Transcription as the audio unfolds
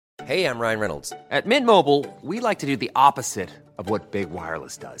Hey, I'm Ryan Reynolds. At Mint Mobile, we like to do the opposite of what Big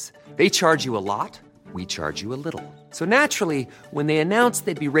Wireless does. They charge you a lot, we charge you a little. So naturally, when they announced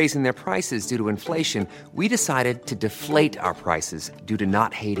they'd be raising their prices due to inflation, we decided to deflate our prices due to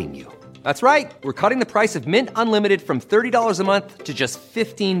not hating you. That's right. We're cutting the price of Mint Unlimited from $30 a month to just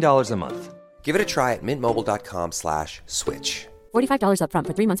 $15 a month. Give it a try at mintmobile.com/switch. $45 up front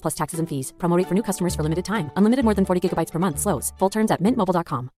for 3 months plus taxes and fees. Promo rate for new customers for limited time. Unlimited more than 40 gigabytes per month. Slows full terms at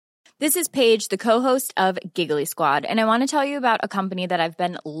mintmobile.com. This is Paige, the co-host of Giggly Squad, and I want to tell you about a company that I've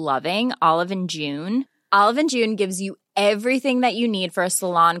been loving, Olive & June. Olive & June gives you everything that you need for a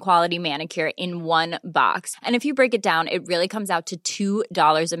salon-quality manicure in one box. And if you break it down, it really comes out to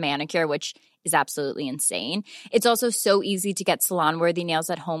 $2 a manicure, which is absolutely insane. It's also so easy to get salon-worthy nails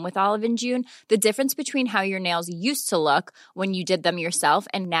at home with Olive & June. The difference between how your nails used to look when you did them yourself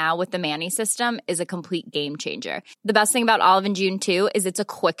and now with the Mani system is a complete game changer. The best thing about Olive & June, too, is it's a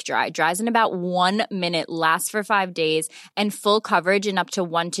quick dry. Dries in about 1 minute, lasts for 5 days, and full coverage in up to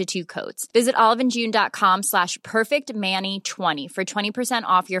 1 to 2 coats. Visit oliveandjune.com/perfectmani20 for 20%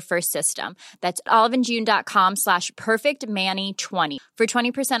 off your first system. That's oliveandjune.com/perfectmani20 for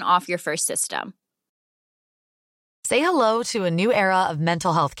 20% off your first system. Say hello to a new era of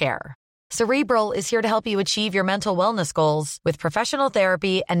mental health care. Cerebral is here to help you achieve your mental wellness goals with professional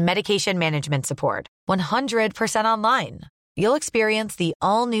therapy and medication management support. 100% online. You'll experience the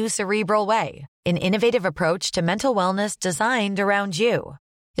all-new Cerebral Way, an innovative approach to mental wellness designed around you.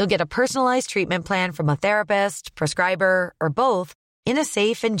 You'll get a personalized treatment plan from a therapist, prescriber, or both in a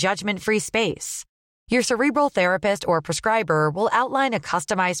safe and judgment-free space. Your Cerebral therapist or prescriber will outline a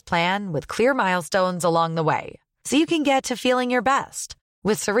customized plan with clear milestones along the way, so you can get to feeling your best.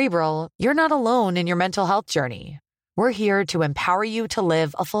 With Cerebral, you're not alone in your mental health journey. We're here to empower you to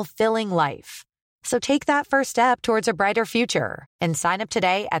live a fulfilling life. So take that first step towards a brighter future and sign up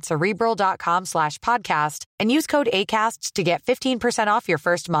today at Cerebral.com/podcast and use code ACAST to get 15% off your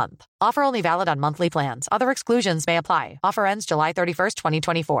first month. Offer only valid on monthly plans. Other exclusions may apply. Offer ends July 31st,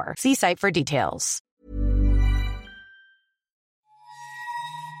 2024. See site for details.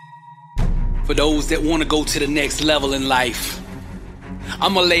 For those that want to go to the next level in life,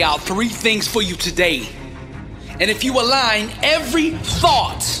 I'm going to lay out 3 things for you today. And if you align every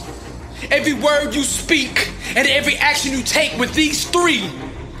thought, every word you speak, and every action you take with these 3,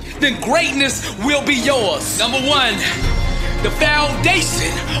 then greatness will be yours. Number 1, the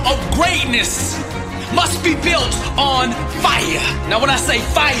foundation of greatness must be built on fire. Now, when I say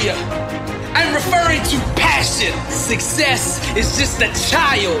fire, I'm referring to passion. Success is just a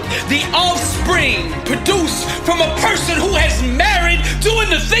child, the offspring produced from a person who has married doing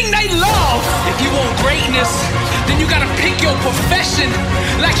the thing they love. If you want greatness, then you gotta pick your profession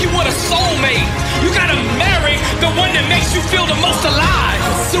like you want a soulmate. You gotta marry the one that makes you feel the most alive.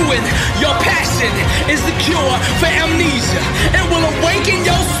 Pursuing your passion is the cure for amnesia. It will awaken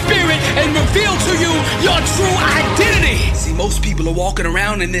your spirit and reveal to you your true identity. See, most people are walking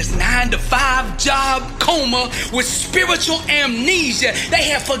around in this 9-to-5 job coma with spiritual amnesia. They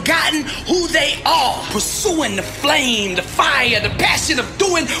have forgotten who they are. Pursuing the flame, the fire, the passion of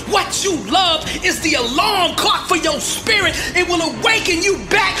doing what you love is the alarm clock for your spirit. It will awaken you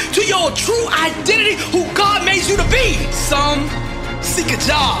back to your true identity, who God made you to be. Some seek a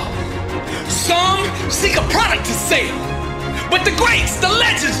job. Some seek a product to sell. But the greats, the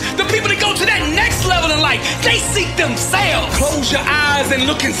legends, the people that go to that next level in life, they seek themselves. Close your eyes and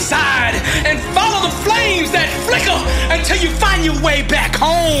look inside and follow the flames that flicker until you find your way back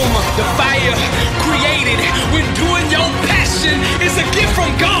home. The fire created when doing your passion is a gift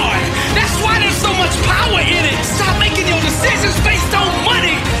from God. That's why there's so much power in it. Stop making your decisions based on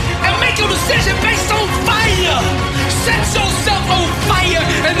money and make your decision based on fire. Set yourself on fire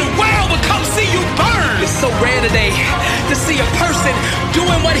and the world will come see you burn. It's so rare today to see a person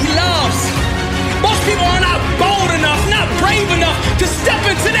doing what he loves. Most people are not bold enough, not brave enough to step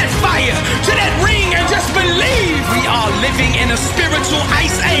into that fire, to that ring, and just believe. We are living in a spiritual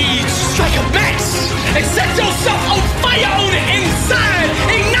ice age. Strike a match and set yourself on fire on the inside.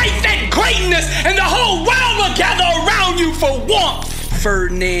 Ignite that greatness and the whole world will gather around you for warmth.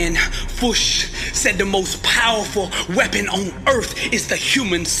 Ferdinand Fuchs said the most powerful weapon on earth is the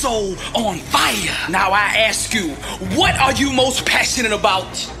human soul on fire. Now I ask you, what are you most passionate about?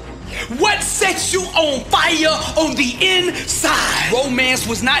 What sets you on fire on the inside? Romance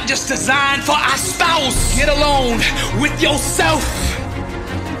was not just designed for our spouse. Get alone with yourself.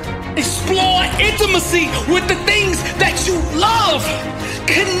 Explore intimacy with the things that you love.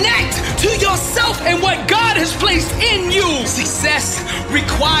 Connect to yourself and what God has placed in you. Success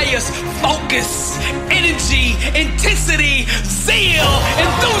requires focus, energy, intensity, zeal,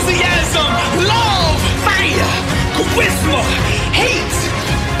 enthusiasm. whisper, hate,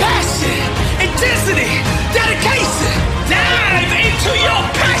 passion, intensity, dedication. Dive into your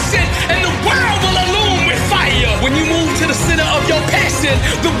passion and the world will illume with fire. When you move to the center of your passion,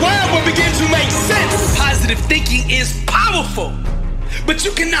 the world will begin to make sense. Positive thinking is powerful, but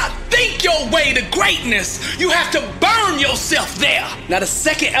you cannot think your way to greatness. You have to burn yourself there. Now, the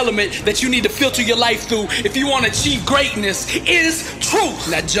second element that you need to filter your life through if you want to achieve greatness is truth.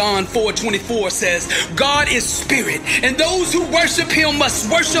 Now, John 4:24 says, God is spirit, and those who worship him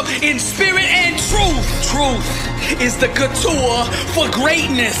must worship in spirit and truth. Truth is the couture for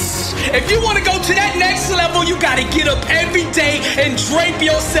greatness. If you want to go to that next level, you got to get up every day and drape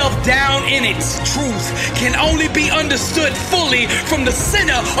yourself down in it. Truth can only be understood fully from the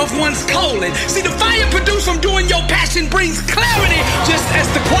center of one's colon. See, the fire produced from doing your passion brings clarity, just as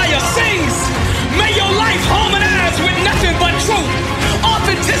the choir sings. May your life harmonize with nothing but truth,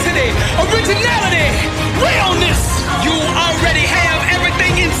 authenticity, originality, realness. You already have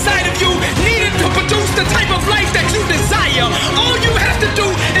everything inside of you needed to produce the type of life that you desire. All you have to do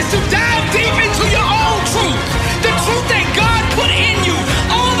is to dive deep into your own truth, the truth that God put in you.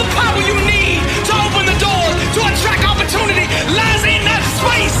 All the power you need to open the doors to attract opportunity lies in that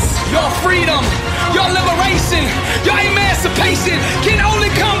space. Your freedom, your liberation, your emancipation can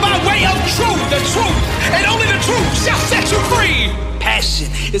only come by way of truth. The truth, and only the truth shall set you free. Passion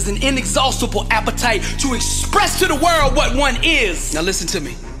is an inexhaustible appetite to express to the world what one is. Now listen to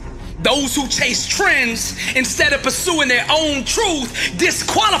me. Those who chase trends instead of pursuing their own truth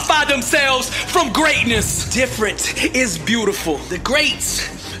disqualify themselves from greatness. Different is beautiful. The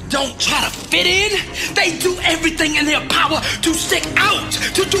greats don't try to fit in. They do everything in their power to stick out,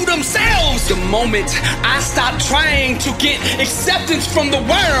 to do themselves. The moment I stop trying to get acceptance from the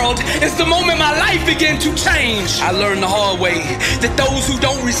world is the moment my life began to change. I learned the hard way that those who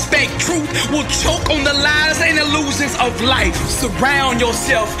don't respect truth will choke on the lies and illusions of life. Surround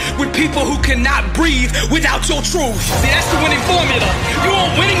yourself with people who cannot breathe without your truth. See, that's the winning formula. You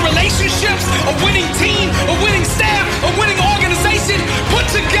want winning relationships, a winning team, a winning staff, a winning organization? Put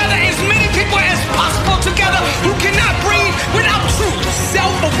together as many people as possible together who cannot breathe without truth.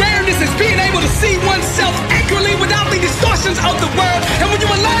 Self-awareness is being able to see oneself accurately without the distortions of the world. And when you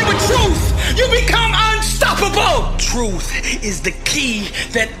align with truth, you become unstoppable. Truth is the key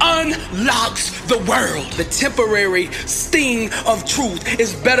that unlocks the world. The temporary sting of truth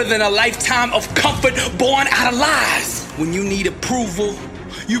is better than a lifetime of comfort born out of lies. When you need approval,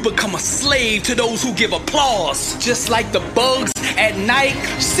 you become a slave to those who give applause. Just like the bugs at night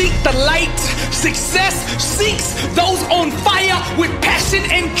seek the light, success seeks those on fire with passion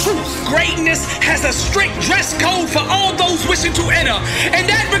and truth. Greatness has a strict dress code for all those wishing to enter, and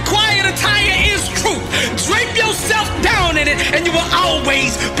that required attire is truth. Drape yourself down in it and you will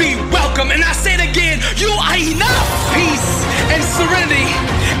always be welcome. And I say it again, you are enough. Peace and serenity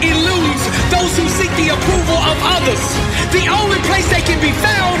eludes those who seek the approval of others. The only place they can be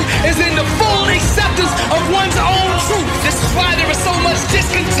found is in the full acceptance of one's own truth. This is why there is so much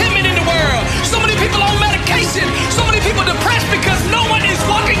discontentment in the world. So many people on medication, so many people depressed because no one is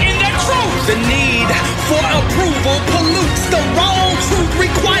walking in their truth. The need for approval pollutes the wrong truth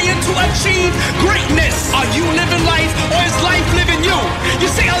required to achieve greatness. Are you living life or is life living you? You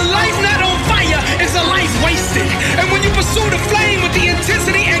see, a life not on fire is a life wasted. And when you pursue the flame with the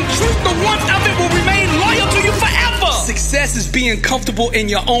intensity and truth, the warmth of it will remain loyal to you forever. Success is being comfortable in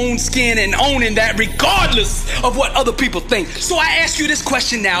your own skin and owning that regardless of what other people think. So I ask you this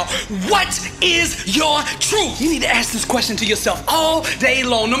question now. What is your truth? You need to ask this question to yourself all day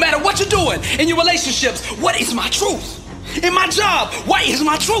long. No matter what you're doing in your relationships, what is my truth? In my job, what is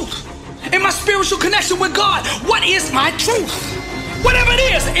my truth? In my spiritual connection with God, what is my truth? Whatever it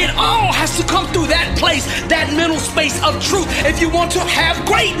is, it all has to come through that place, that mental space of truth if you want to have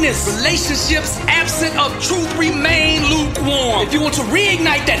greatness. Relationships absent of truth remain lukewarm. If you want to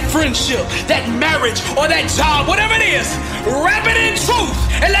reignite that friendship, that marriage, or that job, whatever it is, wrap it in truth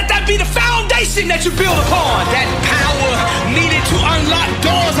and let that be the foundation that you build upon. That power needed to unlock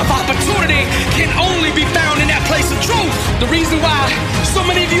doors of opportunity can only be found in that place of truth. The reason why so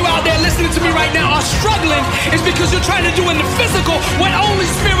many of you out there listening to me right now are struggling is because you're trying to do in the physical what only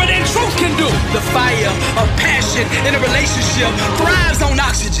spirit and truth can do. The fire of passion in a relationship thrives on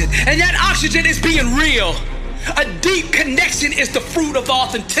oxygen, and that oxygen is being real. A deep connection is the fruit of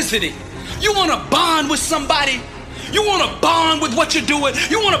authenticity. You want to bond with somebody? You want to bond with what you're doing?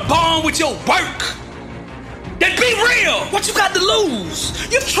 You want to bond with your work? Then be real. What you got to lose?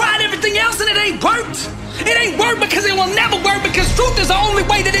 You've tried everything else and it ain't worked. It ain't work because it will never work, because truth is the only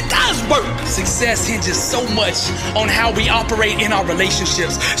way that it does work. Success hinges so much on how we operate in our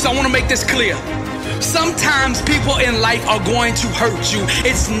relationships. So I want to make this clear. Sometimes people in life are going to hurt you.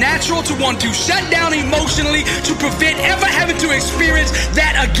 It's natural to want to shut down emotionally to prevent ever having to experience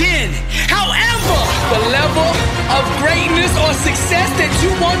that again. However, the level of greatness or success that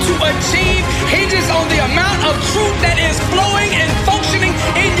you want to achieve hinges on the amount of truth that is flowing and functioning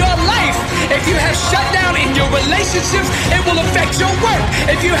in your life. If you have shut down in your relationships, it will affect your work.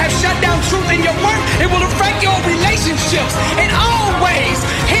 If you have shut down truth in your work, it will affect your relationships. It always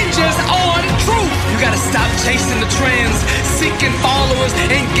hinges on truth. You gotta stop chasing the trends, seeking followers,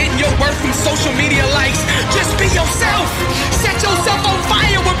 and getting your worth from social media likes. Just be yourself. Set yourself on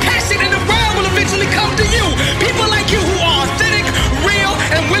fire with passion, and the world will eventually come to you. People like you who are authentic, real,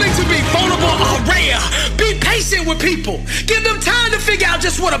 and willing to be vulnerable are rare. Be patient with people. Give them time to figure out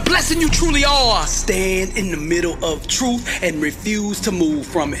just what a blessing you truly are. Stand in the middle of truth and refuse to move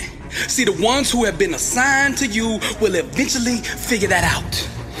from it. See, the ones who have been assigned to you will eventually figure that out.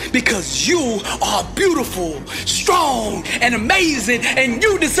 Because you are beautiful, strong, and amazing, and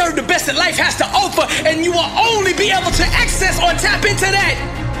you deserve the best that life has to offer, and you will only be able to access or tap into that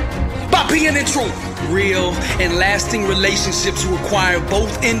by being in truth. Real and lasting relationships require both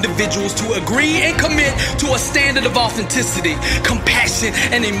individuals to agree and commit to a standard of authenticity, compassion,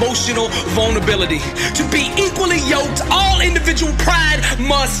 and emotional vulnerability. To be equally yoked, all individual pride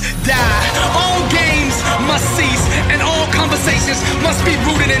must die. All games must cease, and all conversations must be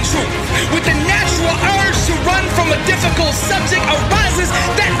rooted in truth. With the natural urge to run from a difficult subject arises,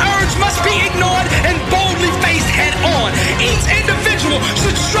 that urge must be ignored and boldly faced head on. Each individual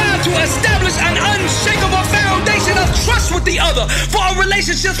should strive to establish an unshakable foundation of trust with the other for a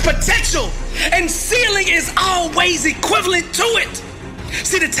relationship's potential, and ceiling is always equivalent to it.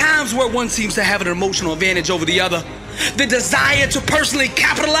 See, the times where one seems to have an emotional advantage over the other, the desire to personally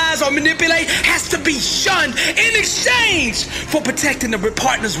capitalize or manipulate has to be shunned in exchange for protecting the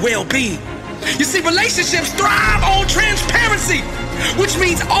partner's well-being. You see, relationships thrive on transparency, which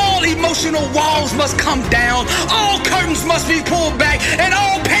means all emotional walls must come down, all curtains must be pulled back, and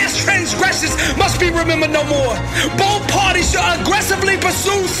all past transgressions must be remembered no more. Both parties should aggressively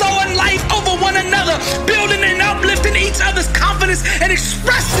pursue sowing life over one another, building and uplifting each other's confidence, and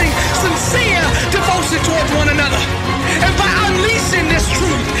expressing sincere devotion towards one another. And by unleashing this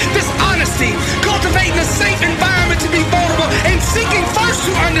truth, this honesty, cultivating a safe environment to be vulnerable, and seeking first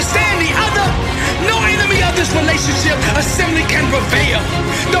to understand the other, no enemy of this relationship assembly can prevail.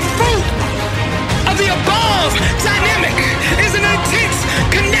 The fruit of the above dynamic is an intense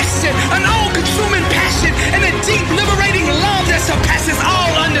connection, an all-consuming passion, and a deep liberating love that surpasses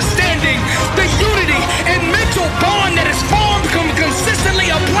all understanding. The unity and mental bond that is formed consistently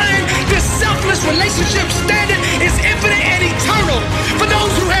applying this selfless relationship standard is infinite and eternal. For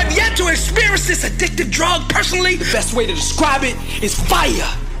those who have yet to experience this addictive drug personally, the best way to describe it is fire,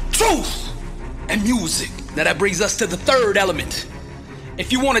 truth, and music. Now that brings us to the third element.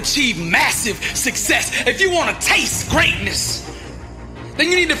 If you want to achieve massive success, if you want to taste greatness, then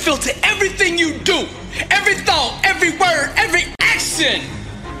you need to filter everything you do, every thought, every word, every action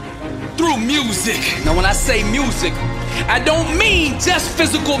through music. Now when I say music, I don't mean just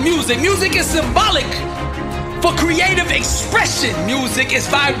physical music. Music is symbolic for creative expression. Music is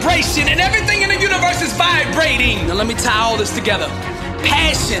vibration, and everything in the universe is vibrating. Now let me tie all this together.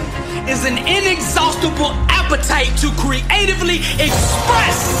 Passion is an inexhaustible appetite to creatively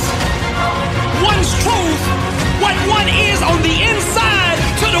express one's truth, what one is on the inside,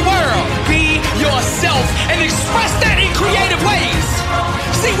 to the world. Be yourself and express that in creative ways.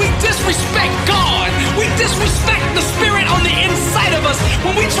 See, we disrespect God. We disrespect the spirit on the inside of us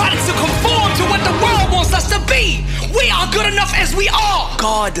when we try to conform to what the world wants us to be. We are good enough as we are.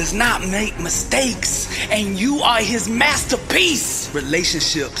 God does not make mistakes, and you are his masterpiece.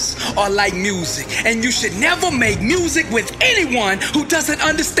 Relationships are like music, and you should never make music with anyone who doesn't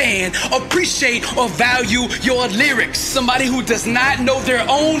understand, appreciate, or value your lyrics. Somebody who does not know their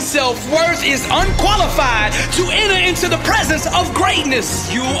own self-worth is unqualified to enter into the presence of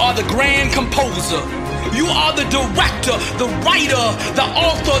greatness. You are the grand composer. You are the director, the writer, the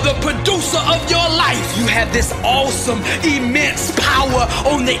author, the producer of your life. You have this awesome, immense power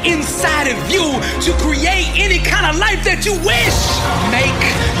on the inside of you to create any kind of life that you wish. Make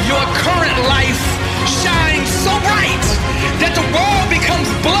your current life shine so bright that the world becomes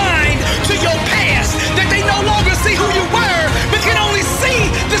blind to your past, that they no longer see who you were, but can only see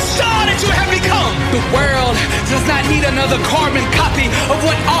the star that you have become. The world does not need another carbon copy of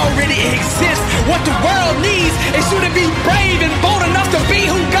what already exists. What the world needs is you to be brave and bold enough to be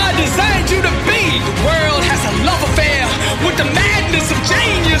who God designed you to be. The world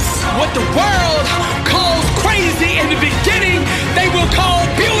What the world calls crazy in the beginning, they will call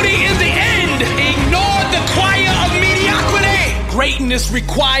beauty in the end. Ignore the choir of mediocrity. Greatness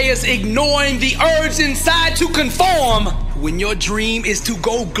requires ignoring the urge inside to conform. When your dream is to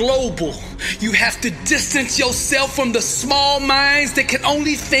go global, you have to distance yourself from the small minds that can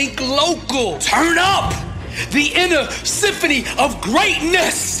only think local. Turn up the inner symphony of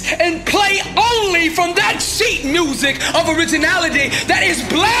greatness and play only from that sheet music of originality that is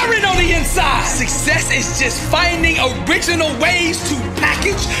blaring on the inside. Success is just finding original ways to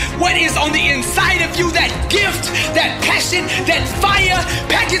package what is on the inside of you, that gift, that passion, that fire,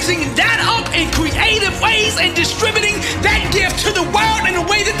 packaging that up in creative ways and distributing that gift to the world in a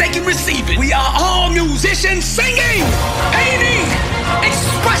way that they can receive it. We are all musicians singing, painting,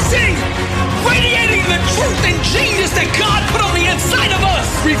 expressing, radiating the truth and genius that God put on the inside of us.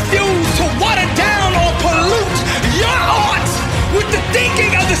 Refuse to water down or pollute your art with the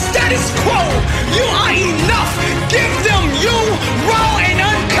thinking of the status quo. You are enough. Give them you, raw and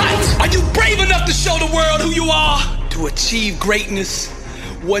uncut. Are you brave enough to show the world who you are? To achieve greatness,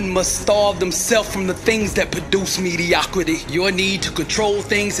 one must starve themselves from the things that produce mediocrity. Your need to control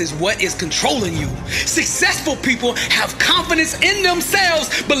things is what is controlling you. Successful people have confidence in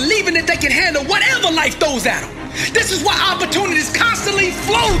themselves, believing that they can handle whatever life throws at them. This is why opportunities constantly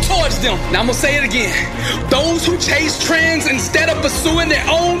flow towards them. Now I'm gonna say it again. Those who chase trends instead of pursuing their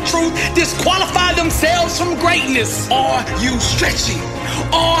own truth disqualify themselves from greatness. Are you stretching?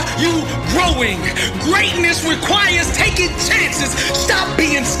 Are you growing? Greatness requires taking chances. Stop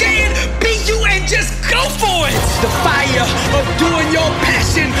being scared. Be you and just go for it. The fire of doing your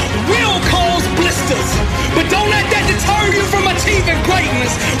passion will cause blisters, but don't let that deter you from achieving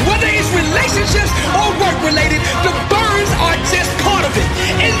greatness. Whether it's relationships or work related, the burns are just part of it.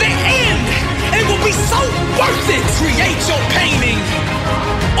 In the end, it will be so worth it. Create your painting.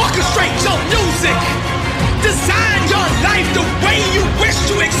 Orchestrate your music. Design your life the way you wish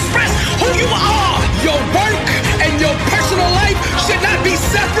to express who you are. Your work and your personal life should not be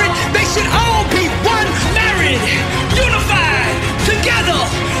separate. They should all be one, married, unified, together.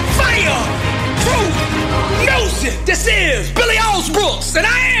 Fire, truth, music. This is Billy Alsbrooks, and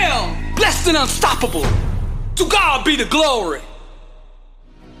I am blessed and unstoppable. To God be the glory.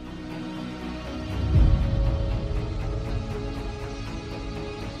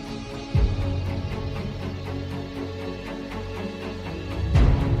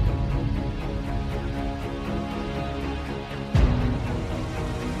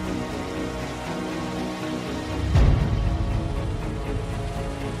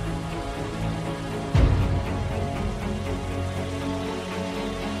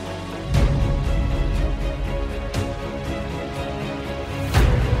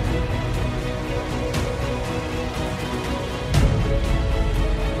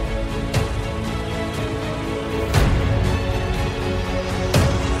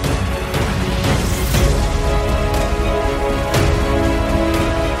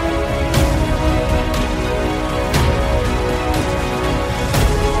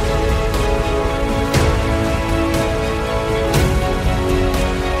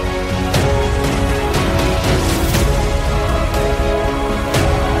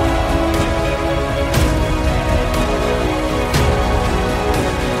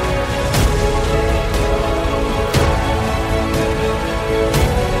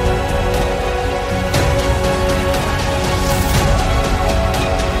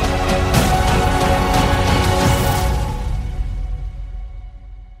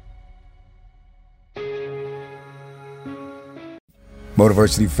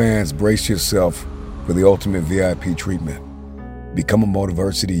 Motiversity fans, brace yourself for the ultimate VIP treatment. Become a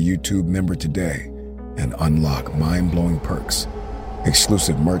Motiversity YouTube member today and unlock mind-blowing perks,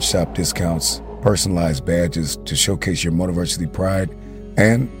 exclusive merch shop discounts, personalized badges to showcase your Motiversity pride,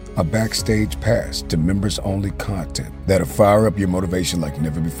 and a backstage pass to members-only content that'll fire up your motivation like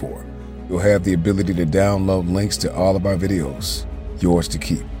never before. You'll have the ability to download links to all of our videos, yours to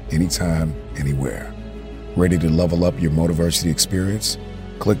keep, anytime, anywhere. Ready to level up your Motiversity experience?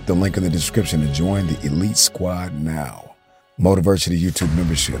 Click the link in the description to join the Elite Squad now. Motiversity YouTube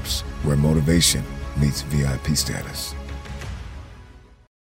memberships, where motivation meets VIP status.